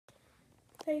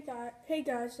Hey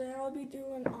guys, today I'll be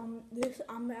doing this.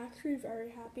 I'm actually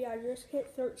very happy. I just hit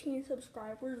 13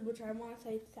 subscribers, which I want to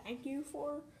say thank you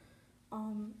for.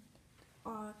 Um,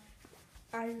 uh,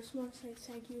 I just want to say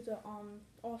thank you to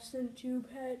Austin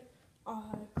Tubehead,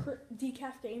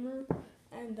 Decaf Gamer,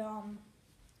 and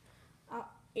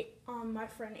my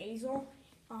friend Azel.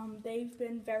 They've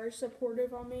been very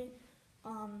supportive on me.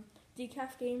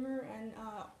 Decaf Gamer and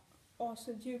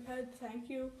Austin Tubehead, thank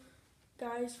you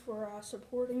guys for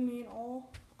supporting me and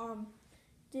all.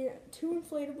 The two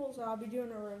inflatables I'll be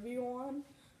doing a review on,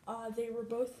 they were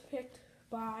both picked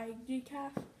by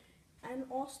Decaf and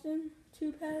Austin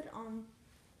Tubehead.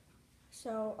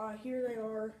 So here they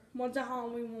are. One's a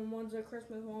Halloween one, one's a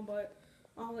Christmas one, but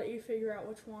I'll let you figure out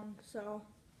which one. So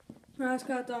I just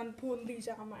got done pulling these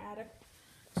out of my attic.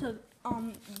 So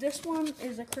this one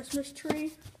is a Christmas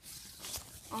tree.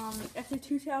 It's a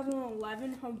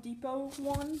 2011 Home Depot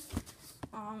one.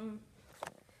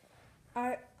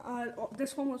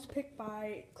 This one was picked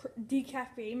by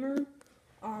Decaf Gamer.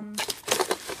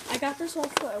 I got this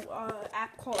off an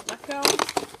app called Letgo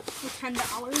for $10,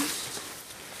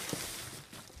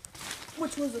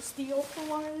 which was a steal for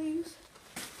one of these.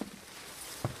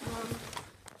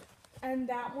 And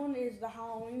that one is the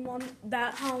Halloween one.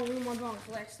 That Halloween one's on its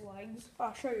last legs.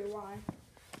 I'll show you why.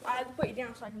 I had to put you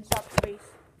down so I can stop the bass.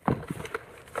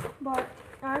 But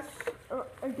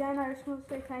again, I just want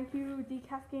to say thank you,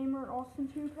 Decaf Gamer and Austin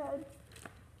Tubehead.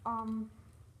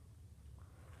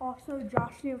 Also,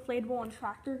 Josh the Inflatable and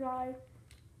Tractor Guy.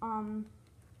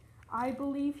 I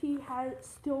believe he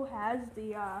still has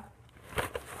the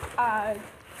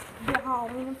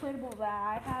Halloween inflatable that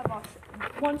I have.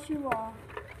 Once you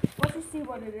see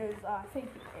what it is, I think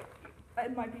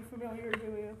it might be familiar to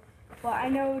you. But I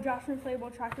know Josh the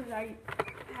Inflatable Tractor Guy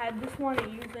had this one.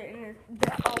 He used it in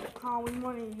the Halloween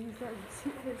one. He used it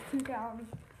in his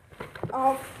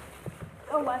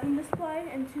 2011 display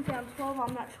in 2012.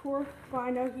 I'm not sure, but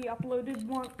I know he uploaded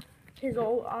one of his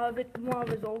old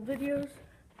videos.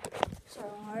 So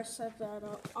I set that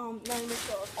up. Let me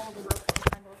show all the ropes.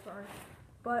 Sorry,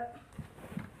 but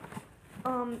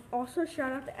also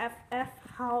shout out to FF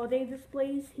Holiday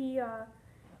Displays.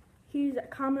 He's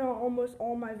commented on almost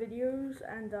all my videos,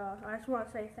 and I just want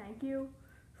to say thank you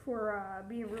for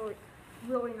being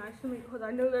really nice to me, because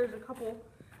I know there's a couple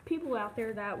people out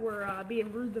there that were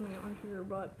being rude to me on here,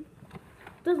 but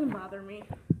it doesn't bother me.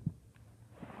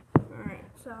 Alright,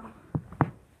 so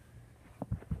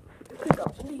pick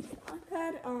up the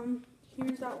iPad.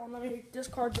 Here's that one. Let me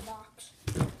discard the box.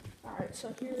 Alright,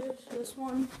 so here's this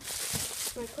one.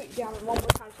 I'm going to put you down one more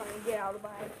time so I can get out of the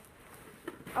bag.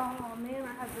 Oh man,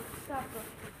 I have to stop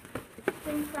the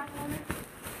thing back on it.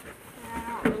 I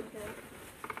don't really care.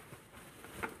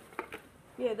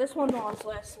 Yeah, this one's on its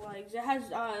last legs. It has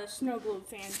snow globe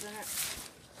fans in it.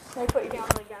 Let me put you down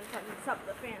again so I can stop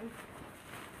the fans.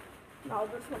 No,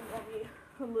 this one's going to be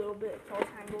a little bit all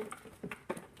tangled.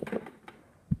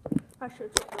 I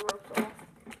should take the ropes off.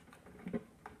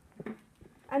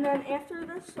 And then after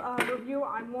this review,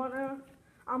 I'm gonna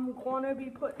be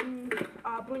putting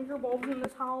blinker bulbs in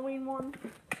this Halloween one,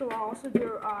 so I'll also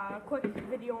do a quick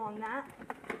video on that.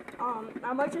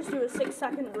 I might just do a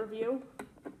 6-second review,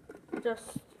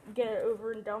 just get it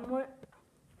over and done with.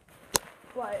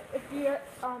 But if you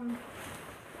let me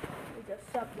just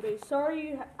step away.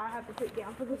 Sorry, I have to sit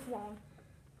down for this long.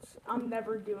 I'm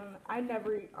never doing. I'm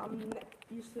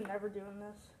used to never doing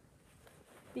this.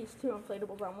 These two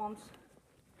inflatables at once.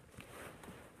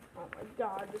 Oh my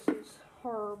god, this is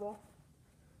horrible.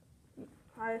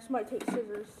 I just might take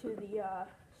scissors to the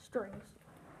strings.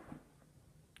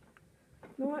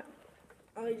 You know what?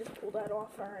 Let me just pull that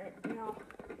off. Alright, now.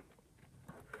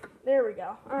 There we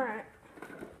go. Alright.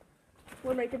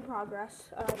 We're making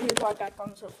progress. Here's what I got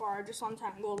done so far. I just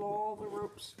untangled all the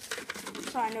ropes.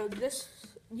 So I know this.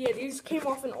 Yeah, these came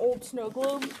off an old snow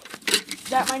globe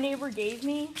that my neighbor gave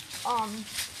me.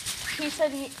 He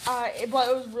said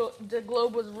the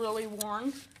globe was really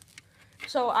worn.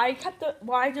 So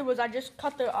what I did was I just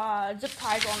cut the zip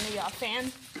ties on the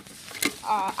fan.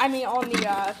 On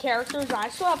the characters. I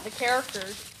still have the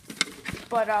characters,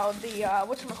 but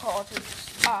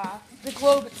the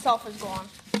globe itself is gone.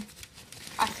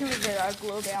 I threw the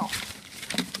globe out.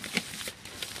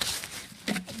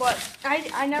 But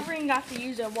I never even got to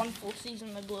use it one full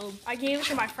season, the globe. I gave it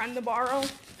to my friend to borrow,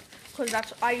 because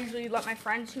I usually let my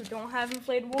friends who don't have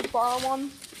inflatables borrow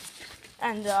one.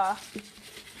 And the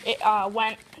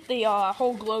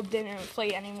whole globe didn't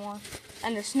inflate anymore.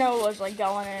 And the snow was like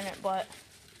going in it, but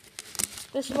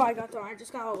this is what I got done. I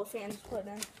just got all the fans put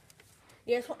in.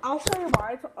 Yes, I'll show you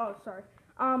why. Oh, sorry.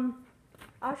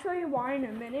 I'll show you why in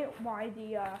a minute, why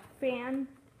the fan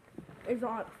is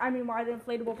on, why the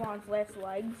inflatable is on its last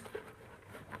legs.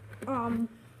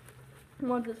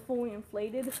 Once it's fully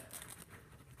inflated,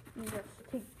 you just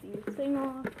take the thing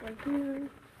off right here.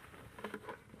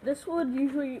 This would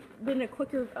usually been a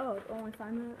quicker, oh, only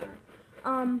 5 minutes.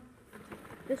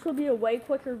 This will be a way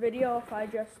quicker video if I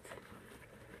just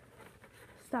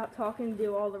stop talking and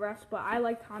do all the rest, but I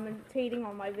like commentating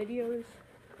on my videos,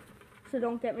 so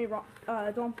don't get me wrong,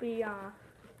 don't be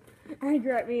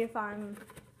angry at me if I'm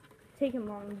taking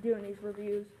long doing these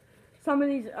reviews. Some of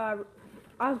these, I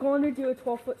was going to do a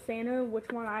 12-foot Santa, which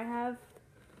one I have,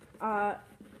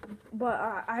 but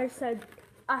I said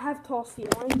I have tall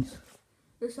ceilings.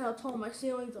 This is how tall my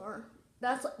ceilings are.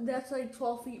 That's like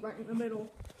 12 feet right in the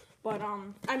middle, but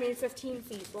 15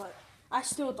 feet, but I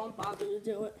still don't bother to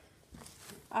do it.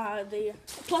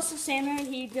 Plus the Santa,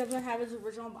 he doesn't have his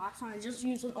original box on. I just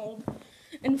use an old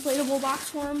inflatable box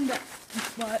for him,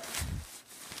 but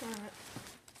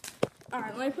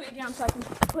alright, let me put it down so I can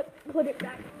put it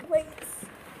back in place.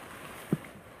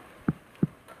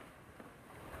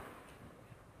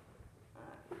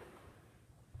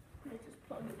 Let me just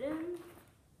plug it in.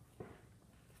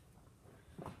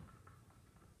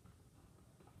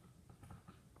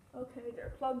 Okay,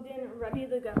 they're plugged in and ready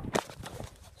to go.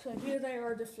 So here they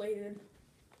are deflated.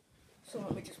 So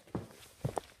let me just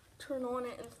turn on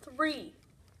it in 3,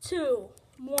 2,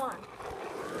 1.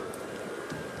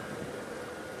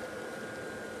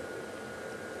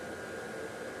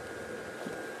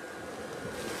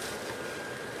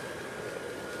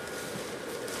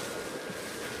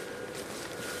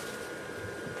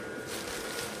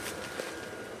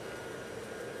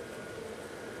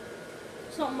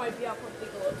 Something might be up with the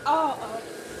globe.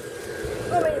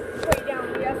 Let me put it down.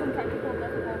 We have some technical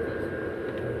difficulties.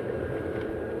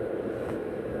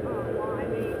 Why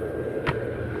me?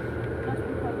 That's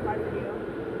because of my video.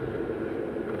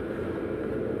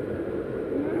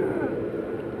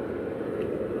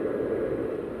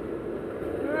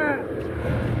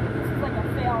 This is like a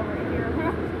fail right here.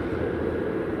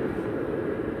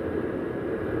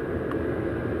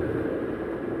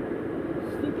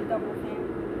 Stupid double fan.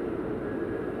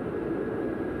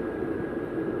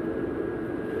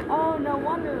 Oh, no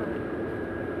wonder.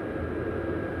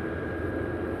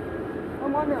 No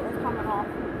wonder it was coming off.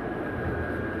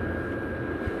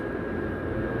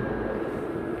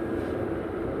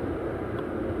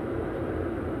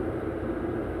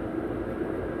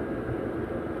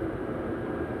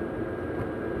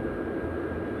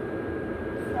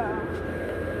 So,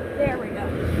 there we go.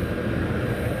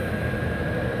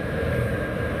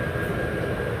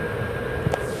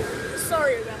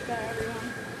 Sorry about that, everyone.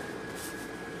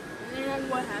 And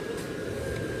what happened?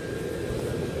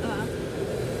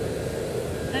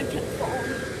 I kept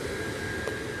falling.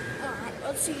 Alright,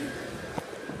 let's see.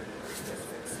 Just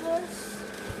fix this.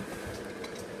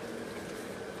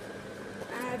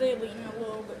 They lean a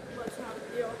little bit, but it's not a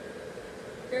big deal.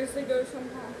 There's the Ghost from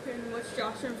Pumpkin, which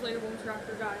Josh Inflatable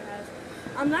Tractor Guy has.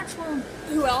 I'm not sure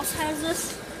who else has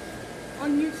this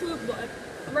on YouTube, but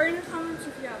write in the comments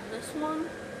if you have this one.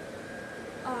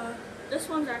 This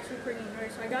one's actually pretty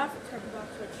nice. I got it for $10,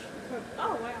 which,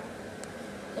 oh wow.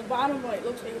 The bottom light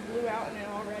looks like it blew out in it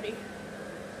already.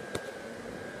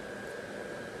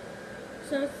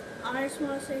 So I just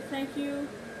want to say thank you.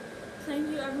 Thank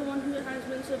you everyone who has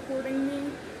been supporting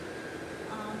me.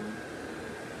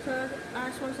 So I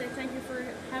just want to say thank you for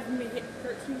having me hit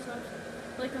 13 subs.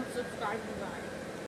 Like and subscribe, bye.